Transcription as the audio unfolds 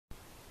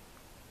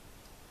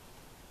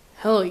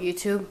Hello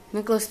YouTube,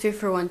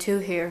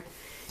 Nicholas3412 here,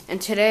 and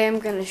today I'm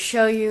going to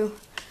show you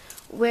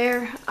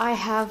where I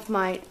have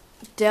my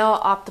Dell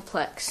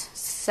Optiplex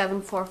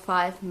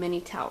 745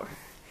 mini tower.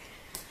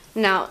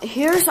 Now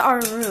here's our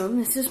room.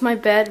 This is my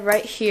bed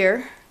right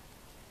here,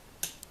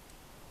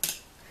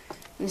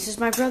 and this is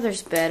my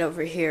brother's bed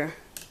over here,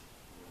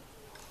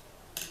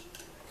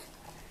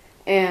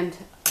 and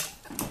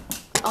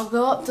I'll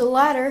go up the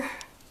ladder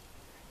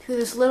to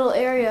this little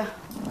area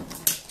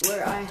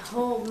where I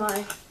hold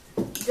my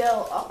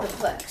Dell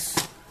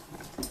Optiplex.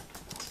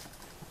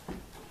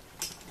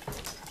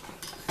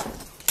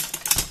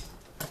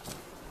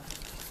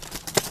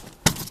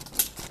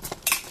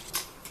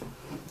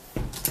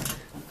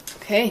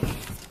 Okay,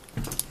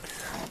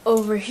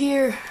 over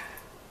here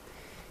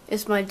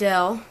is my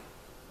Dell,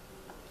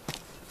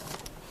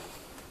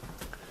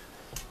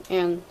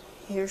 and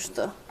here's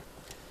the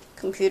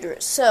computer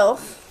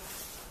itself.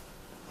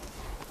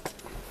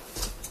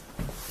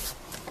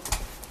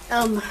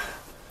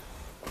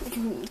 The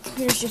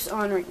computer's just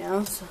on right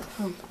now,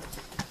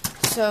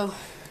 so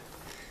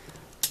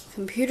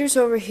computer's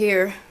over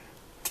here,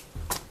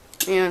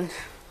 and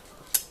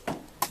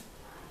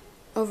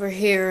over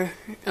here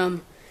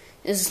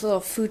is this little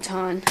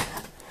futon,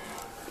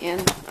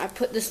 and I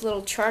put this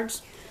little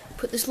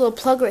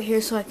plug right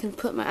here so I can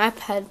put my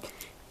iPad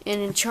in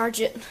and charge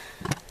it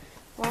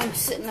while I'm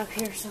sitting up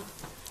here. So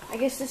I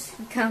guess this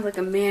is kind of like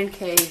a man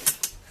cave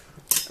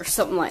or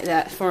something like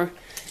that for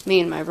me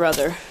and my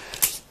brother.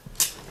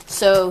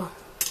 So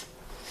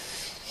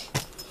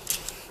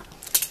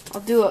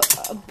I'll do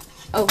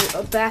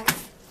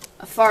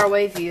a far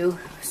away view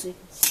so you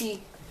can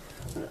see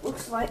what it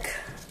looks like.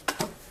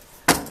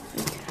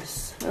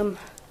 So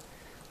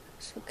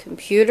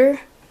computer,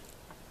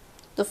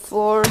 the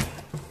floor,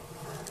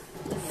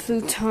 the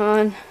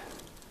futon,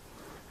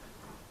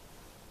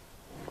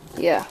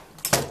 yeah.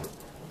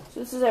 So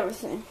this is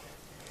everything.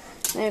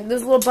 And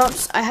those little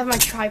bumps, I have my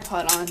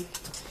tripod on.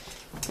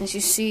 As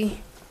you see,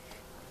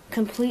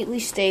 completely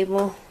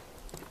stable.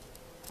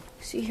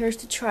 See, here's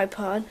the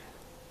tripod.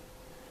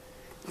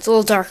 It's a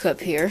little dark up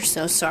here,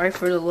 so sorry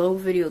for the low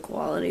video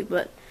quality,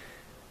 but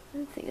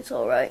I think it's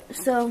alright.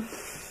 So,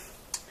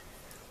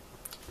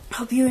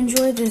 hope you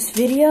enjoyed this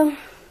video.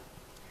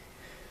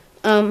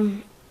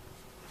 And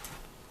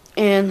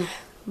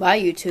bye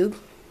YouTube.